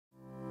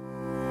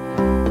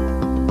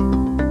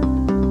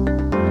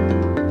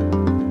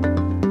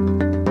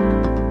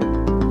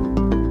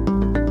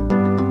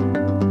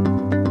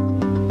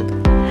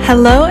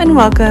Hello and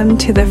welcome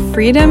to the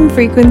Freedom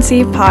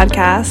Frequency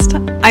Podcast.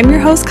 I'm your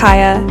host,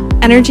 Kaya,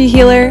 energy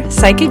healer,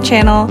 psychic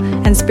channel,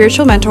 and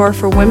spiritual mentor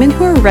for women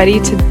who are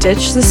ready to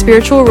ditch the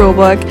spiritual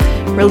rulebook,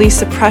 release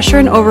the pressure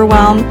and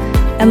overwhelm,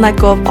 and let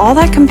go of all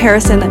that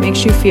comparison that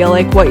makes you feel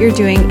like what you're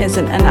doing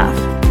isn't enough.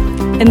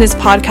 In this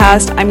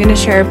podcast, I'm going to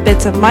share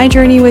bits of my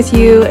journey with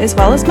you, as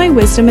well as my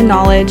wisdom and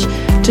knowledge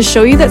to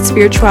show you that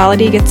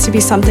spirituality gets to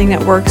be something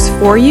that works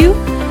for you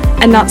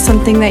and not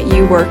something that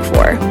you work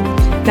for.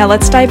 Now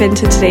let's dive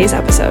into today's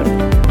episode.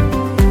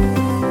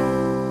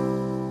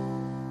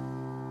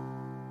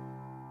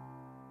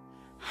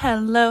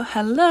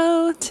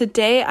 Hello.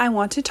 Today I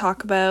want to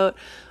talk about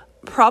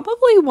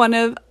probably one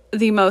of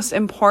the most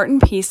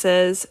important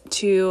pieces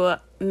to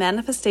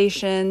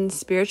manifestation,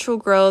 spiritual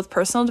growth,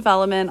 personal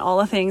development, all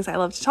the things I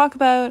love to talk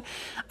about.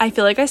 I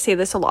feel like I say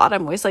this a lot.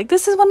 I'm always like,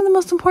 this is one of the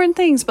most important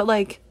things, but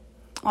like,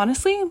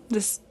 honestly,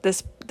 this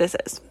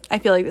is. I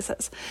feel like this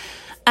is.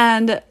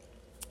 And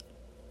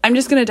I'm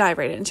just going to dive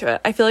right into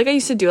it. I feel like I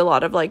used to do a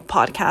lot of like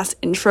podcast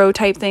intro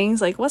type things,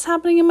 like what's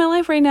happening in my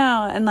life right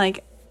now. And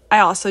like, I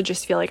also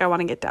just feel like I want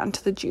to get down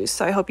to the juice.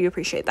 So I hope you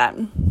appreciate that.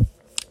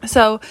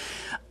 So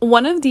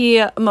one of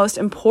the most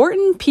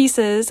important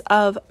pieces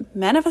of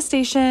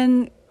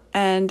manifestation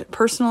and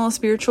personal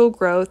spiritual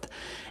growth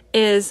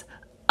is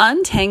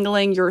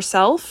untangling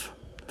yourself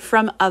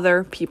from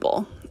other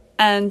people.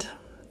 And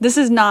this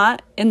is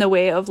not in the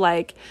way of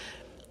like,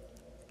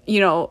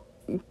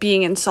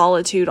 being in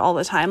solitude all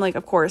the time. Like,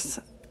 of course,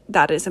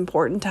 that is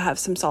important to have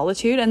some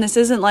solitude. And this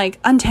isn't like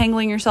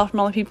untangling yourself from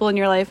all the people in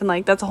your life. And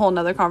like, that's a whole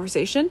nother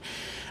conversation.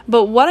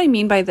 But what I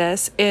mean by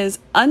this is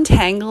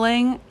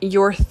untangling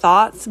your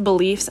thoughts,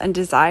 beliefs, and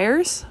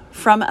desires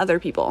from other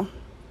people.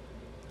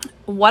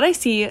 What I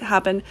see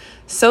happen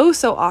so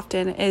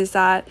often is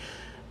that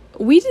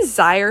we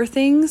desire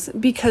things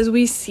because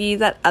we see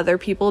that other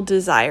people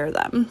desire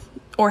them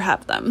or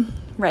have them,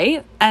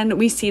 right? And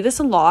we see this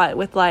a lot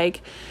with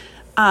like,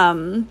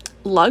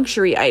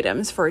 luxury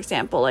items, for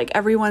example. Like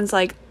everyone's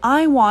like,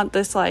 I want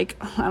this, like,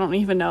 I don't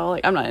even know,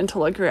 like I'm not into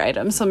luxury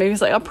items, so maybe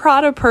it's like a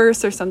Prada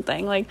purse or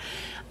something. Like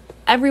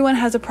everyone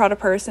has a Prada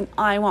purse and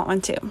I want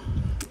one too.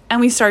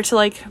 And we start to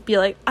like be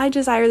like, I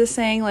desire this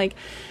thing, like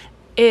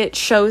it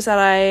shows that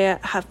I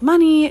have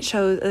money, it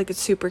shows like it's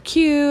super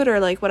cute or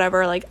like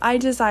whatever. Like I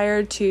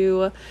desire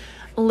to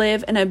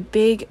live in a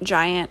big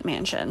giant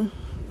mansion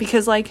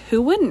because like who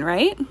wouldn't,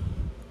 right?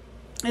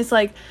 It's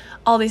like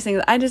all these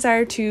things. I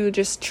desire to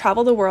just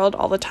travel the world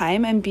all the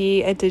time and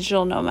be a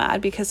digital nomad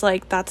because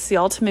like that's the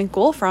ultimate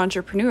goal for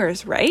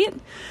entrepreneurs, right?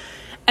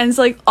 And it's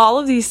like all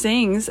of these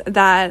things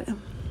that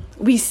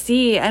we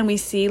see and we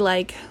see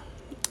like,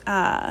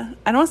 I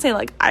don't want to say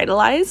like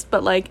idolized,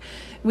 but like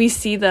we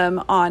see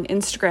them on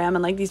Instagram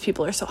and like these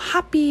people are so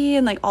happy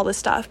and like all this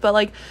stuff. But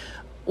like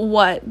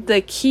what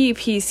the key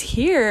piece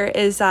here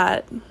is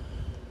that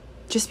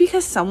just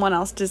because someone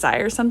else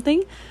desires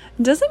something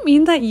doesn't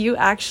mean that you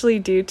actually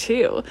do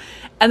too.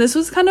 And this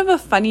was kind of a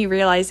funny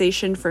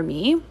realization for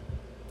me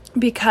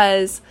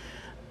because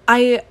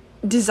I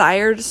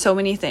desired so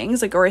many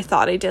things, like, or I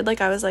thought I did. Like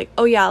I was like,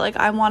 oh yeah, like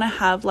I want to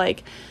have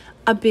like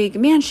a big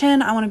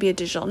mansion. I want to be a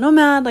digital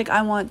nomad. Like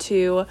I want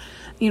to,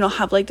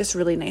 have like this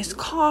really nice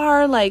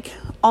car, like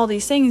all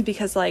these things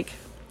because like,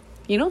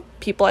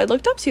 people I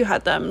looked up to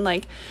had them.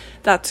 Like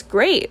that's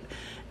great.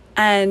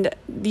 And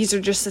these are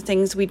just the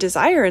things we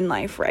desire in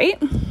life,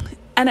 right?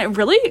 And it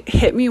really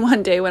hit me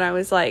one day when I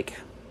was like,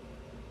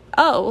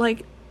 oh,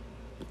 like,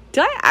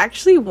 do I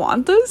actually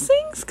want those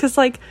things? Because,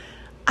 like,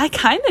 I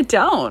kind of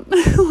don't.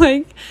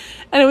 And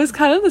it was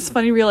kind of this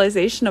funny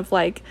realization of,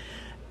 like,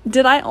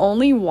 did I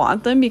only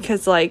want them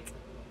because, like,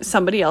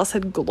 somebody else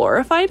had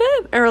glorified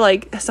it? Or,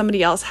 like,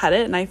 somebody else had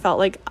it and I felt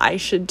like I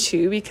should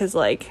too because,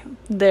 like,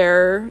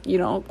 they're,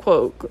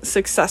 quote,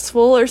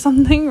 successful or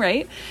something,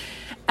 right?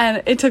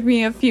 And it took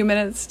me a few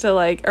minutes to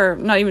like, or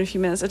not even a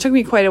few minutes, it took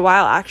me quite a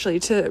while actually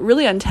to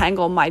really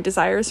untangle my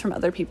desires from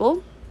other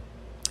people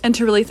and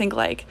to really think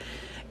like,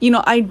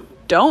 I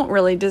don't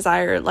really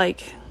desire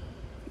like,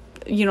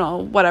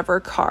 whatever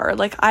car.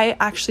 Like I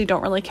actually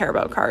don't really care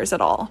about cars at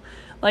all.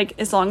 Like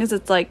as long as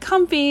it's like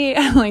comfy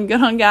and like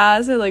good on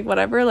gas or like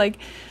whatever, like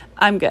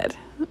I'm good.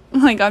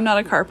 Like I'm not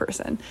a car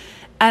person.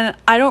 And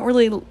I don't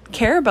really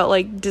care about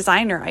like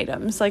designer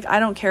items. Like I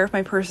don't care if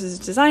my purse is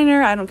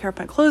designer. I don't care if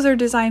my clothes are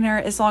designer.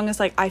 As long as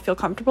like I feel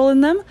comfortable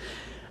in them,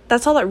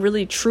 that's all that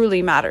really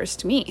truly matters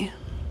to me.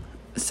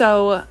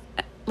 So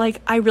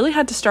like I really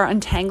had to start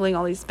untangling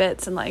all these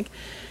bits and like,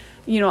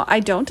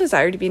 I don't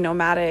desire to be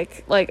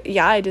nomadic. Like,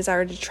 yeah, I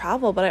desire to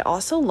travel, but I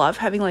also love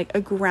having like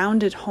a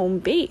grounded home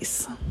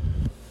base.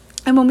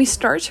 And when we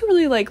start to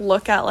really like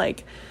look at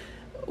like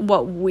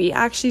what we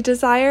actually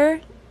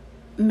desire,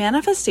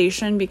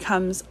 manifestation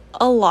becomes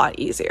a lot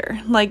easier.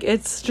 Like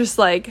it's just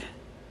like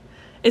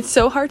it's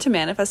so hard to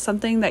manifest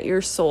something that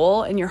your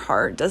soul and your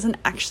heart doesn't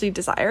actually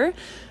desire,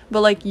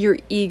 but like your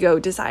ego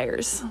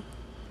desires.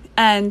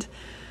 And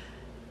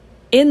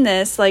in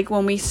this, like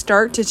when we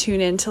start to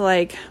tune into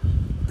like,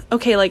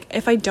 okay, like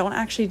if I don't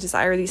actually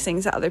desire these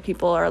things that other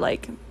people are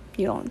like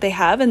they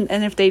have, and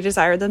if they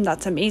desire them,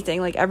 that's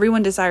amazing. Like,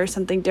 everyone desires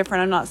something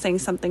different. I'm not saying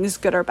something is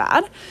good or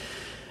bad,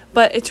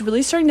 but it's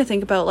really starting to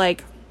think about,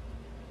 like,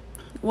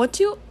 what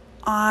do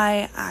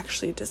I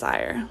actually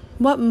desire?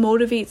 What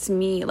motivates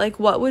me? Like,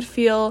 what would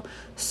feel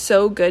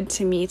so good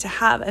to me to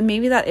have? And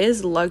maybe that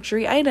is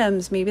luxury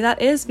items. Maybe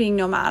that is being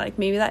nomadic.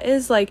 Maybe that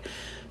is like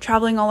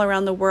traveling all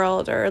around the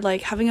world, or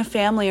like having a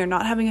family or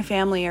not having a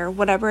family, or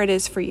whatever it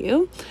is for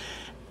you.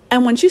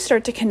 And once you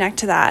start to connect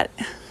to that,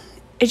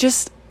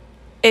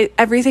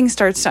 everything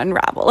starts to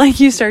unravel.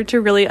 Like, you start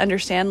to really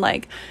understand,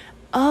 like,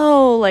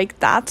 oh, like,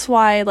 that's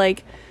why,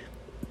 like,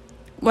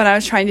 when I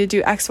was trying to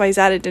do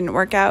XYZ, it didn't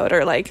work out.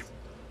 Or like,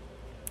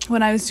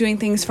 when I was doing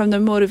things from the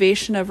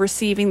motivation of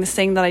receiving this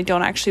thing that I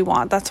don't actually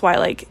want, that's why,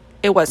 like,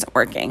 it wasn't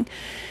working.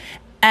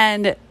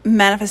 And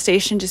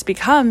manifestation just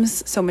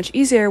becomes so much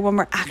easier when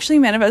we're actually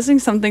manifesting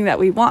something that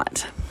we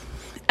want.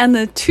 And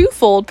the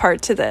twofold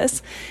part to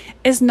this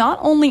is not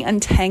only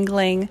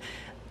untangling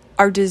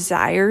our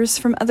desires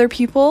from other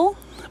people,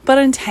 but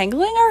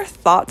untangling our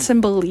thoughts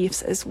and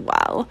beliefs as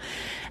well.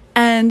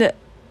 And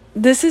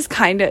this is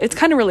it's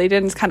kind of related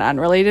and it's kind of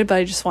unrelated, but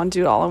I just want to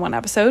do it all in one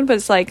episode. But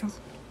it's like,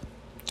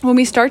 when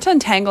we start to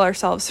untangle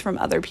ourselves from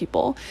other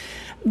people,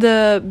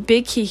 the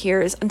big key here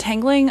is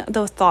untangling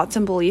the thoughts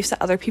and beliefs that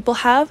other people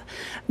have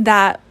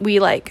that we,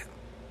 like,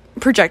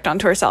 project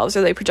onto ourselves,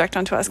 or they project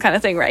onto us, kind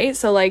of thing, right?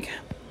 So, like,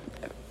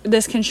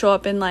 this can show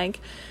up in, like,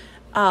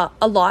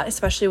 a lot,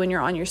 especially when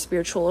you're on your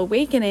spiritual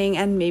awakening,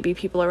 and maybe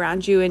people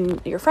around you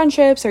and your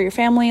friendships or your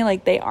family,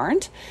 like, they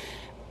aren't.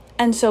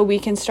 And so we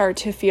can start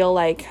to feel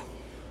like,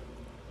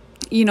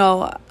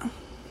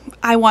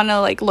 I want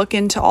to, like, look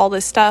into all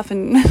this stuff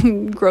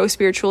and grow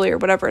spiritually or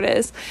whatever it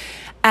is.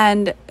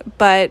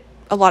 But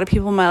a lot of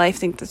people in my life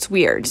think that's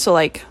weird. So,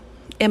 like,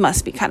 it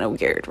must be kind of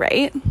weird,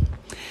 right?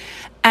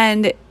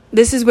 And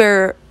this is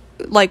where,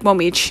 like, when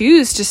we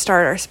choose to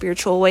start our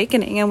spiritual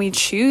awakening and we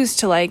choose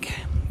to, like,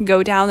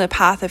 go down the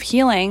path of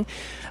healing,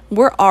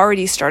 we're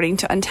already starting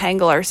to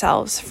untangle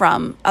ourselves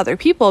from other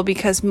people,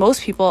 because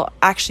most people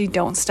actually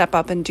don't step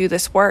up and do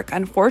this work,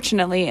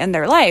 unfortunately, in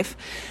their life.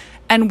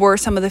 And we're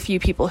some of the few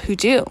people who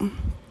do.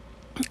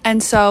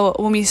 And so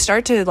when we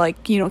start to,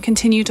 like,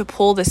 continue to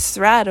pull this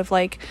thread of,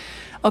 like,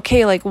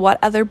 okay, like, what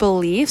other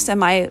beliefs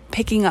am I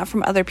picking up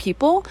from other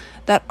people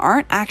that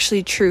aren't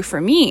actually true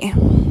for me?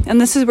 And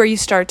this is where you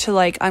start to,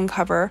 like,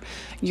 uncover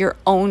your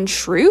own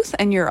truth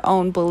and your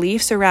own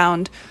beliefs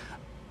around,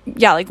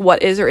 like,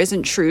 what is or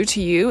isn't true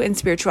to you in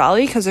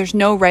spirituality, because there's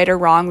no right or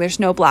wrong. There's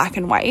no black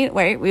and white,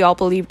 right? We all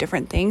believe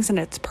different things, and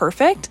it's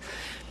perfect.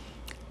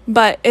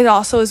 But it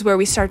also is where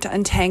we start to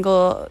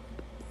untangle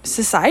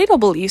societal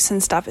beliefs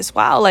and stuff as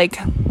well. Like,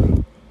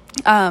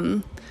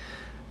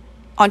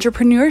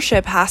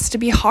 entrepreneurship has to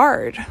be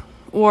hard,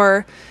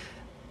 or,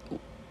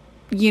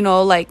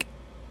 like,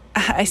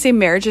 I say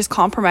marriage is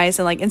compromise,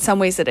 and, like, in some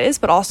ways it is,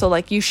 but also,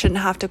 like, you shouldn't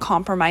have to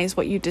compromise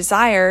what you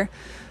desire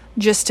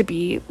just to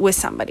be with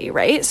somebody,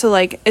 right? So,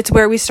 like, it's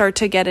where we start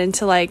to get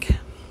into, like,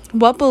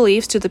 what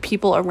beliefs do the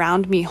people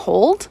around me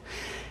hold,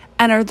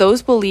 and are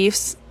those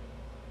beliefs,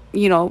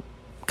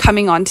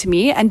 coming on to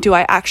me, and do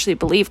I actually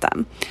believe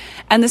them?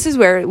 And this is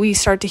where we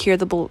start to hear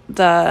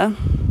the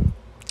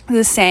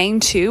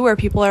saying too, where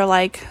people are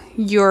like,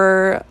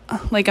 you're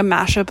like a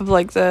mashup of,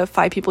 like, the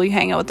 5 people you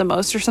hang out with the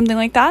most, or something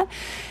like that.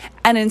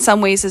 And in some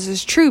ways this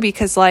is true,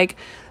 because, like,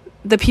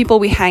 the people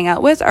we hang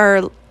out with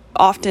are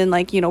often,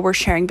 like, we're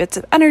sharing bits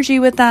of energy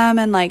with them,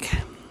 and, like,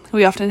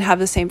 we often have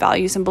the same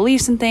values and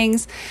beliefs and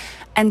things.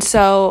 And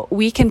so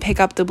we can pick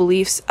up the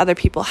beliefs other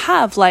people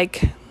have.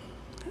 Like,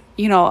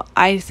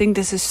 I think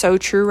this is so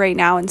true right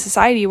now in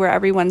society, where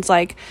everyone's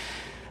like,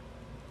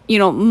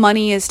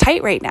 money is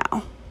tight right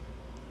now.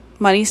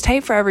 Money's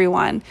tight for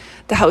everyone.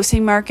 The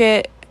housing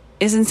market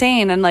is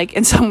insane. And, like,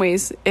 in some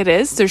ways it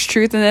is. There's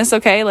truth in this,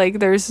 okay? Like,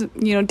 there's,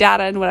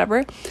 data and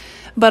whatever.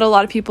 But a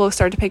lot of people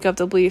start to pick up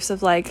the beliefs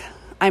of, like,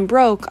 I'm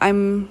broke.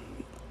 I'm,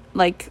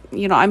 like,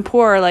 I'm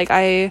poor. Like,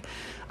 I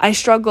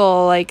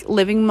struggle. Like,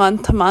 living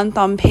month to month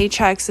on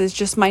paychecks is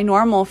just my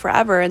normal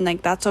forever. And,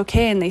 like, that's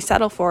okay. And they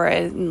settle for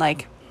it. And,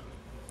 like,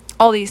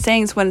 all these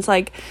things, when it's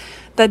like,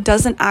 that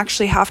doesn't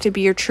actually have to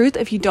be your truth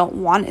if you don't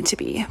want it to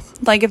be.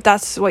 Like, if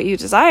that's what you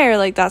desire,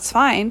 like, that's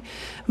fine.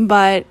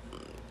 But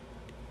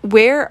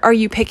where are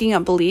you picking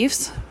up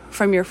beliefs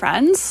from your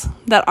friends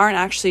that aren't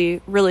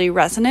actually really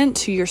resonant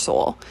to your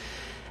soul?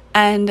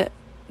 And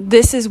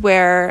this is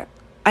where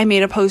I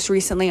made a post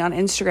recently on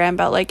Instagram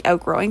about, like,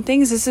 outgrowing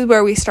things. This is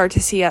where we start to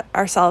see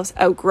ourselves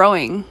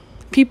outgrowing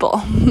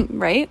people,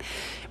 right?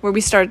 Where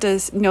we start to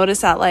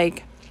notice that,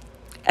 like,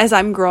 as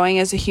I'm growing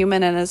as a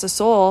human and as a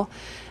soul,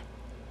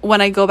 when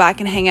I go back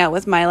and hang out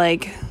with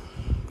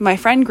my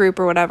friend group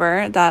or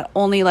whatever that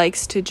only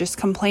likes to just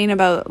complain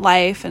about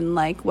life and,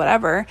 like,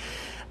 whatever,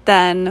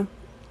 then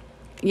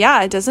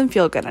it doesn't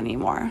feel good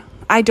anymore.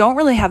 I don't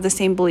really have the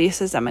same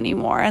beliefs as them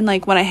anymore. And,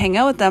 like, when I hang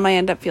out with them, I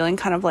end up feeling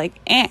kind of like,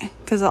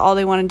 because all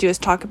they want to do is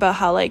talk about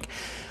how, like,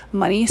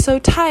 money is so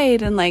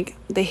tight, and, like,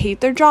 they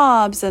hate their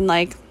jobs, and,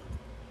 like,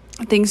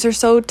 things are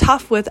so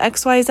tough with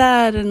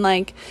XYZ and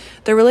like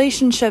the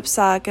relationships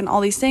suck and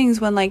all these things,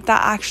 when like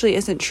that actually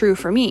isn't true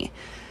for me.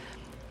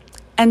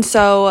 And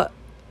so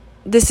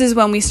this is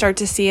when we start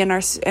to see in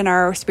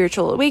our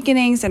spiritual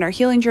awakenings and our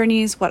healing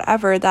journeys,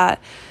 whatever,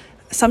 that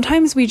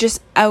sometimes we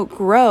just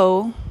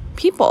outgrow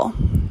people,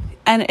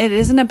 and it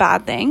isn't a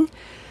bad thing.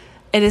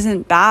 It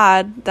isn't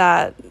bad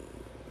that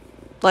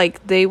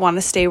like they want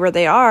to stay where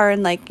they are,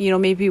 and like, you know,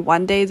 maybe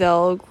one day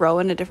they'll grow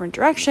in a different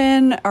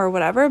direction or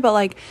whatever, but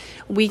like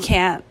we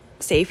can't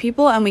save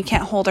people, and we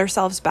can't hold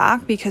ourselves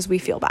back because we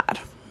feel bad.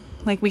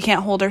 Like we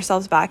can't hold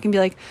ourselves back and be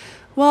like,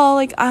 well,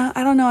 like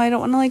I don't know, I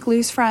don't want to like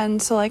lose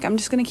friends, so like I'm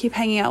just gonna keep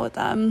hanging out with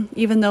them,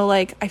 even though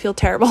like I feel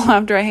terrible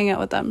after I hang out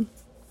with them.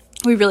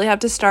 We really have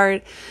to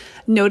start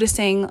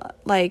noticing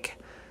like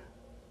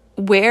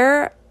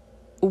where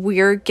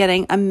we're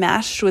getting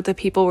enmeshed with the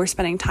people we're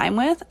spending time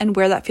with, and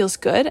where that feels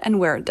good and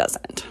where it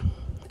doesn't,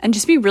 and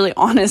just be really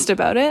honest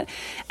about it.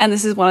 And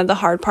this is one of the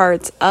hard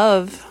parts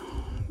of,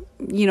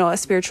 you know, a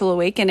spiritual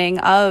awakening,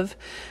 of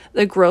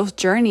the growth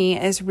journey,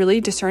 is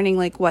really discerning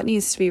like what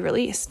needs to be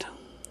released.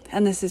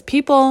 And this is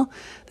people,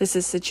 this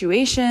is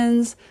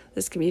situations,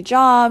 this can be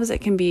jobs, it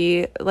can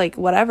be like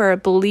whatever,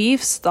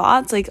 beliefs,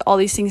 thoughts, like all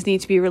these things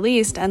need to be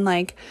released. And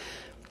like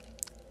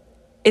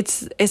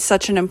it's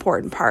such an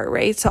important part,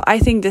 right? So I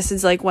think this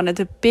is like one of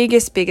the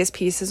biggest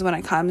pieces when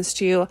it comes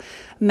to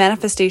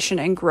manifestation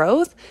and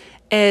growth,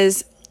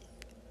 is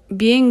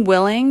being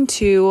willing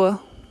to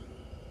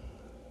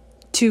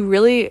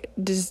really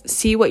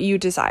see what you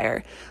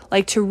desire,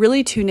 like to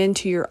really tune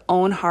into your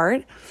own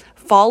heart,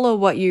 follow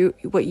what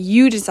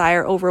you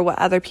desire over what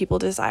other people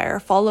desire,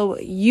 follow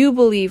what you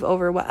believe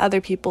over what other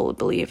people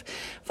believe,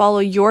 follow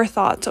your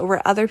thoughts over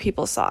other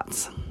people's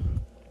thoughts,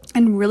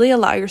 and really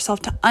allow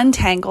yourself to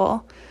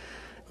untangle,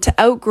 to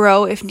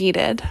outgrow if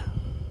needed,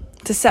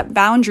 to set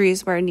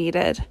boundaries where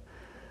needed,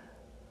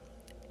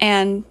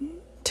 and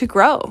to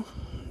grow,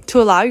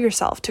 to allow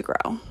yourself to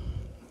grow,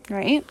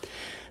 right?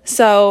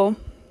 So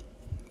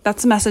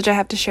that's the message I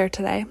have to share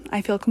today.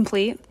 I feel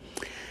complete.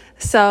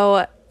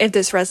 So if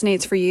this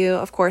resonates for you,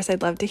 of course,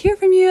 I'd love to hear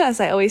from you.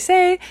 As I always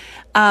say,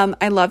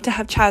 I love to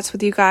have chats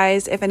with you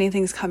guys. If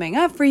anything's coming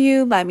up for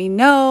you, let me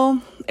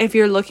know. If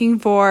you're looking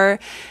for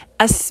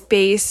a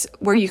space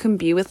where you can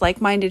be with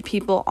like-minded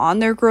people on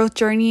their growth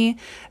journey,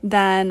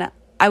 then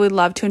I would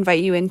love to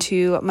invite you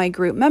into my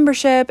group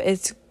membership.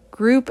 It's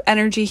group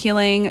energy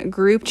healing,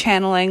 group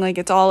channeling. Like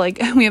it's all like,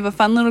 we have a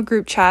fun little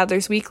group chat.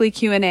 There's weekly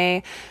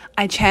Q&A.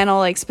 I channel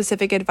like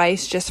specific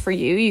advice just for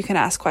you. You can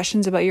ask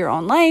questions about your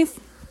own life.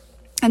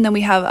 And then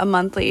we have a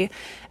monthly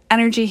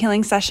energy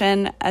healing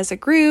session as a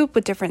group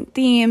with different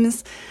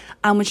themes,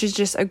 which is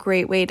just a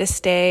great way to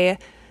stay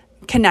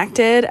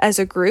connected as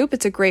a group.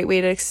 It's a great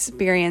way to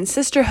experience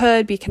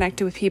sisterhood, be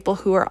connected with people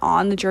who are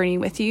on the journey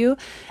with you,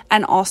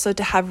 and also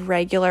to have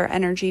regular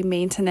energy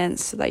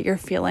maintenance so that you're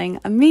feeling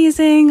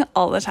amazing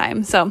all the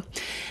time. So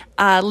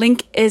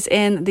link is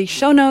in the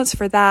show notes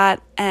for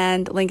that,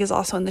 and link is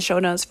also in the show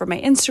notes for my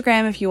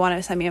Instagram if you want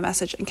to send me a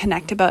message and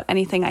connect about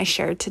anything I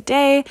shared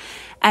today.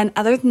 And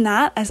other than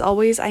that, as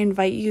always, I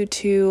invite you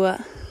to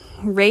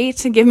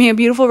rate, give me a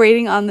beautiful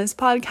rating on this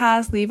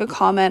podcast, leave a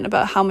comment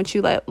about how much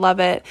you love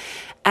it.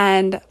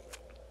 And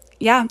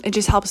yeah, it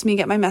just helps me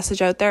get my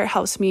message out there. It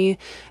helps me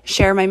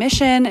share my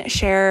mission,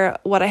 share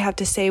what I have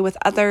to say with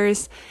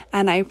others.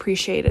 And I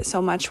appreciate it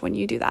so much when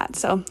you do that.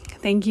 So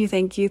thank you.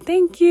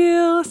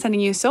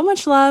 Sending you so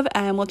much love,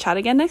 and we'll chat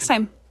again next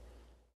time.